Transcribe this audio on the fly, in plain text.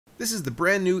This is the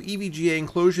brand new EVGA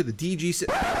enclosure, the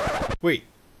DG-77. Wait,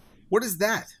 what is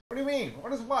that? What do you mean?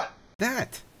 What is what?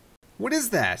 That. What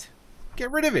is that? Get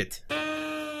rid of it.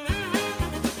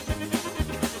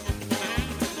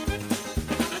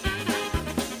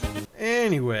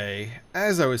 Anyway,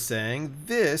 as I was saying,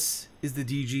 this is the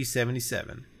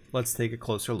DG-77. Let's take a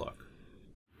closer look.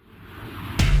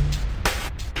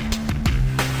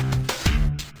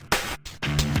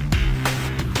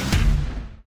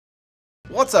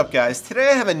 What's up, guys? Today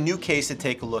I have a new case to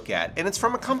take a look at, and it's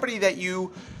from a company that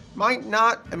you might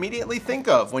not immediately think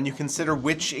of when you consider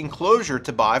which enclosure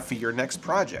to buy for your next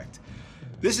project.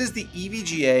 This is the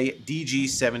EVGA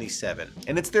DG-77,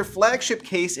 and it's their flagship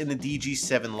case in the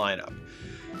DG-7 lineup.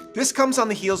 This comes on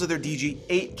the heels of their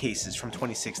DG-8 cases from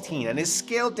 2016 and is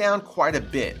scaled down quite a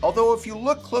bit, although if you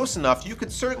look close enough you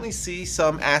could certainly see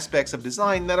some aspects of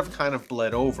design that have kind of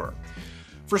bled over.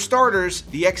 For starters,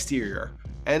 the exterior,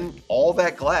 and all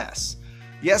that glass.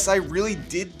 Yes, I really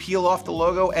did peel off the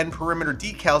logo and perimeter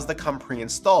decals that come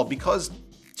pre-installed because,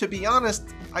 to be honest,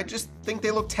 I just think they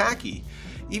look tacky.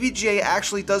 EVGA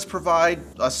actually does provide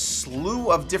a slew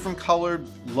of different colored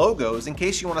logos in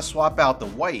case you want to swap out the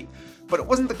white, but it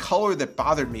wasn't the color that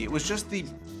bothered me, it was just the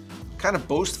kind of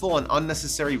boastful and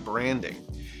unnecessary branding.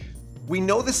 We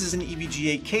know this is an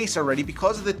EVGA case already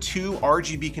because of the two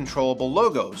RGB controllable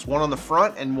logos, one on the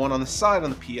front and one on the side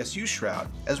on the PSU shroud,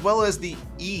 as well as the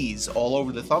E's all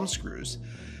over the thumb screws.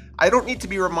 I don't need to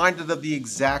be reminded of the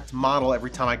exact model every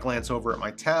time I glance over at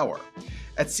my tower.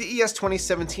 At CES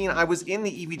 2017, I was in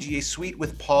the EVGA suite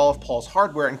with Paul of Paul's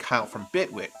Hardware and Kyle from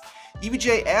Bitwit.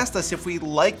 EVGA asked us if we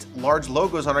liked large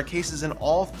logos on our cases, and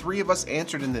all three of us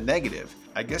answered in the negative.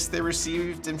 I guess they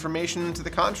received information to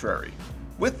the contrary.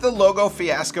 With the logo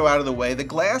fiasco out of the way, the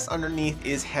glass underneath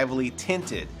is heavily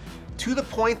tinted, to the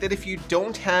point that if you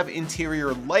don't have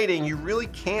interior lighting, you really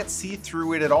can't see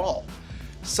through it at all.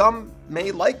 Some may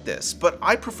like this, but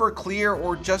I prefer clear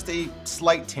or just a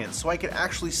slight tint so I can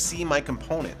actually see my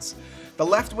components. The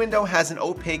left window has an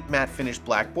opaque matte finish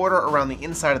black border around the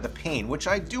inside of the pane, which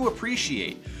I do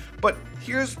appreciate. But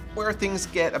here's where things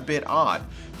get a bit odd.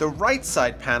 The right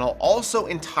side panel, also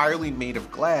entirely made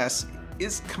of glass,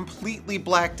 is completely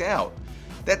blacked out.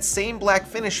 That same black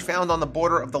finish found on the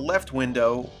border of the left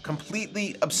window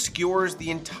completely obscures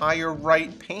the entire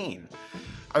right pane.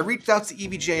 I reached out to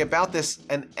EVGA about this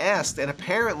and asked, and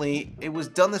apparently it was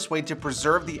done this way to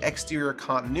preserve the exterior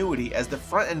continuity, as the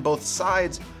front and both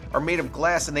sides are made of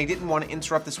glass and they didn't want to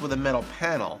interrupt this with a metal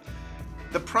panel.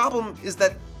 The problem is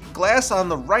that glass on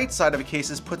the right side of a case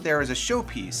is put there as a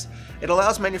showpiece. It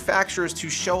allows manufacturers to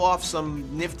show off some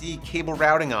nifty cable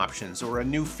routing options or a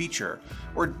new feature,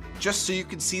 or just so you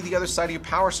can see the other side of your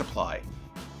power supply.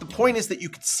 The point is that you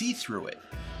can see through it.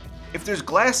 If there's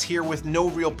glass here with no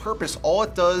real purpose, all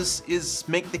it does is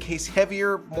make the case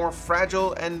heavier, more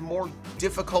fragile, and more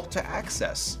difficult to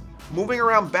access. Moving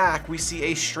around back, we see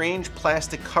a strange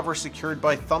plastic cover secured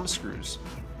by thumb screws.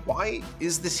 Why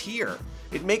is this here?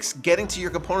 It makes getting to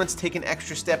your components take an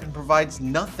extra step and provides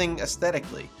nothing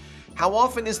aesthetically. How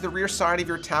often is the rear side of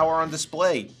your tower on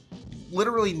display?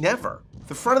 Literally never.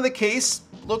 The front of the case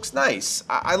looks nice.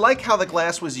 I like how the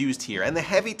glass was used here, and the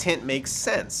heavy tint makes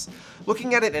sense.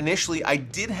 Looking at it initially, I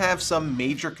did have some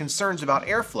major concerns about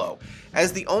airflow,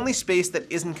 as the only space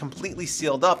that isn't completely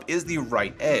sealed up is the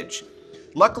right edge.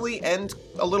 Luckily, and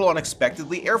a little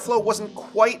unexpectedly, airflow wasn't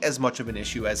quite as much of an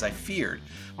issue as I feared.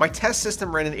 My test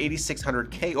system ran an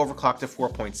 8600K overclocked to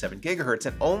 4.7 GHz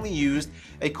and only used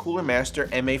a Cooler Master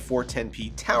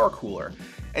MA410P tower cooler,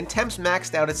 and temps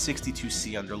maxed out at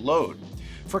 62C under load.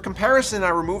 For comparison, I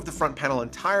removed the front panel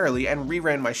entirely and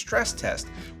reran my stress test,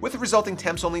 with the resulting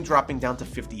temps only dropping down to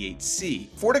 58C.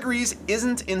 4 degrees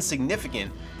isn't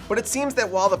insignificant, but it seems that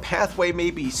while the pathway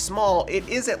may be small, it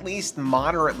is at least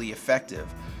moderately effective,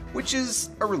 which is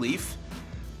a relief.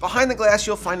 Behind the glass,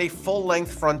 you'll find a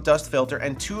full-length front dust filter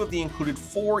and two of the included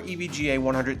 4 EVGA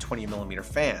 120mm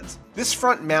fans. This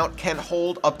front mount can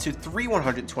hold up to 3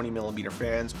 120mm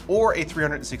fans or a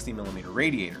 360mm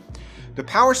radiator. The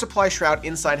power supply shroud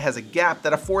inside has a gap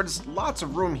that affords lots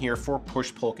of room here for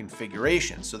push-pull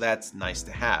configuration, so that's nice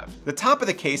to have. The top of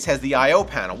the case has the I/O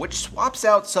panel, which swaps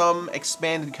out some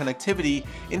expanded connectivity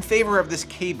in favor of this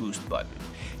K-Boost button.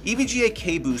 EVGA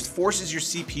K-Boost forces your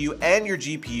CPU and your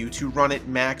GPU to run at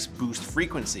max boost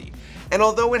frequency, and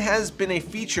although it has been a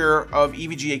feature of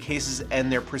EVGA cases and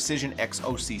their Precision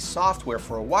XOC software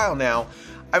for a while now,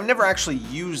 I've never actually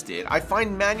used it. I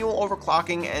find manual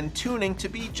overclocking and tuning to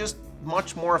be just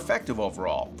much more effective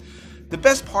overall. The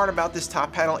best part about this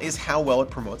top panel is how well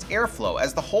it promotes airflow,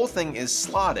 as the whole thing is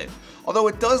slotted, although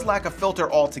it does lack a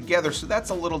filter altogether, so that's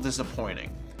a little disappointing.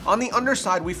 On the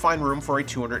underside, we find room for a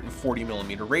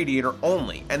 240mm radiator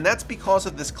only, and that's because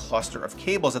of this cluster of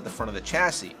cables at the front of the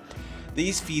chassis.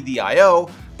 These feed the I/O,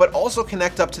 but also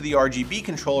connect up to the RGB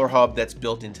controller hub that's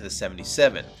built into the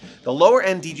 77. The lower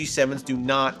end DG7s do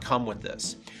not come with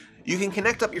this. You can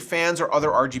connect up your fans or other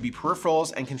RGB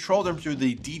peripherals and control them through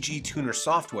the DG Tuner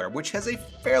software, which has a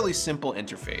fairly simple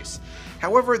interface.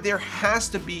 However, there has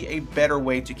to be a better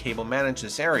way to cable manage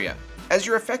this area, as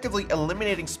you're effectively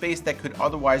eliminating space that could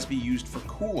otherwise be used for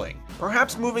cooling.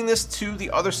 Perhaps moving this to the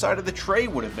other side of the tray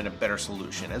would have been a better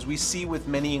solution, as we see with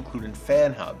many included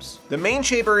fan hubs. The main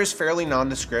chamber is fairly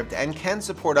nondescript and can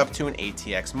support up to an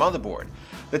ATX motherboard.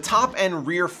 The top and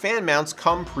rear fan mounts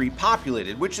come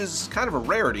pre-populated, which is kind of a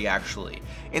rarity actually.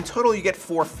 In total, you get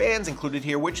 4 fans included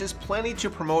here, which is plenty to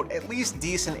promote at least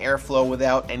decent airflow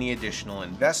without any additional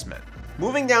investment.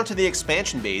 Moving down to the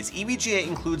expansion bays, EVGA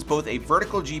includes both a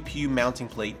vertical GPU mounting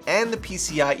plate and the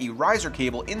PCIe riser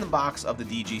cable in the box of the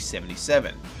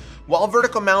DG-77. While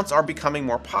vertical mounts are becoming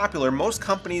more popular, most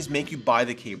companies make you buy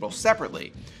the cable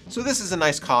separately, so this is a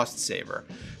nice cost saver.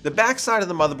 The backside of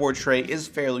the motherboard tray is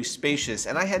fairly spacious,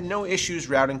 and I had no issues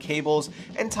routing cables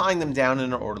and tying them down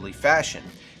in an orderly fashion.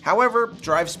 However,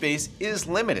 drive space is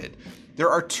limited. There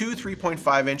are 2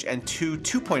 3.5-inch and 2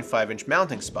 2.5-inch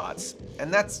mounting spots,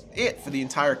 and that's it for the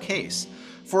entire case.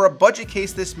 For a budget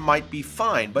case, this might be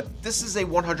fine, but this is a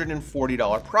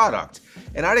 $140 product,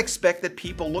 and I'd expect that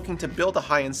people looking to build a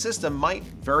high-end system might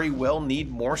very well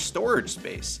need more storage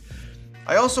space.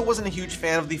 I also wasn't a huge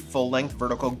fan of the full-length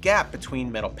vertical gap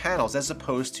between metal panels as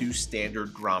opposed to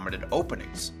standard grommeted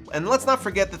openings. And let's not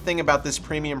forget the thing about this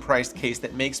premium-priced case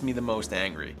that makes me the most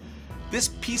angry. This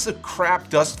piece of crap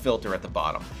dust filter at the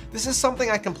bottom. This is something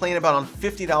I complain about on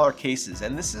 $50 cases,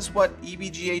 and this is what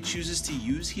EVGA chooses to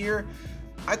use here?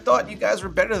 I thought you guys were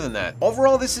better than that.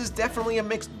 Overall, this is definitely a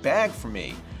mixed bag for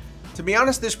me. To be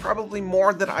honest, there's probably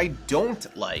more that I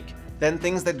don't like than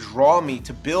things that draw me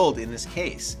to build in this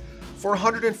case. For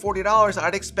 $140,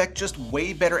 I'd expect just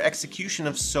way better execution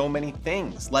of so many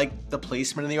things, like the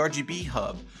placement of the RGB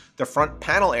hub, the front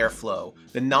panel airflow,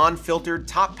 the non-filtered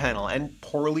top panel and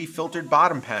poorly filtered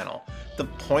bottom panel, the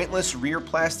pointless rear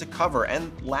plastic cover,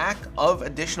 and lack of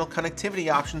additional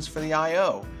connectivity options for the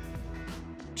I/O.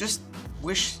 Just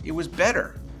wish it was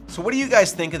better. So what do you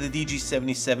guys think of the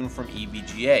DG-77 from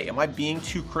EVGA? Am I being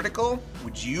too critical?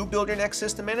 Would you build your next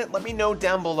system in it? Let me know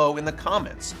down below in the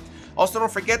comments. Also,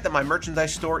 don't forget that my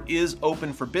merchandise store is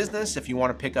open for business if you want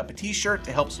to pick up a t-shirt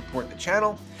to help support the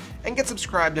channel, and get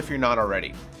subscribed if you're not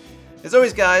already. As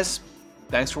always guys,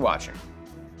 thanks for watching.